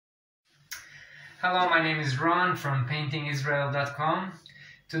Hello, my name is Ron from paintingisrael.com.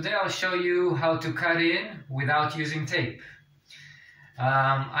 Today I'll show you how to cut in without using tape.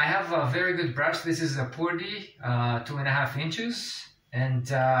 I have a very good brush. This is a Purdy 2.5 inches, and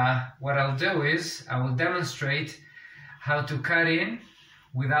what I'll do is I will demonstrate how to cut in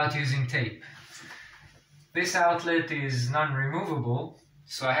without using tape. This outlet is non-removable,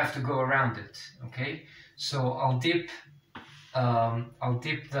 so I have to go around it. Okay, so I'll dip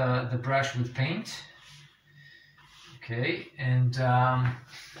the brush with paint. Okay, and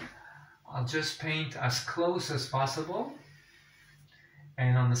I'll just paint as close as possible,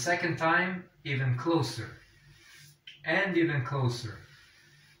 and on the second time even closer and even closer.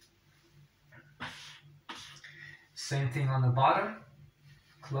 Same thing on the bottom,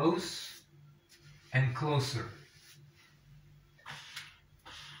 close and closer.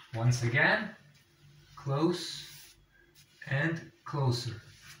 Once again, close and closer.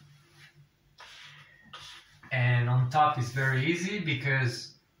 And on top is very easy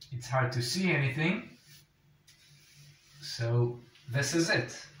because it's hard to see anything. So this is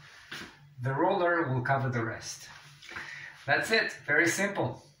it. The roller will cover the rest. That's it. Very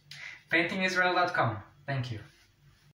simple. paintingisrael.com. Thank you.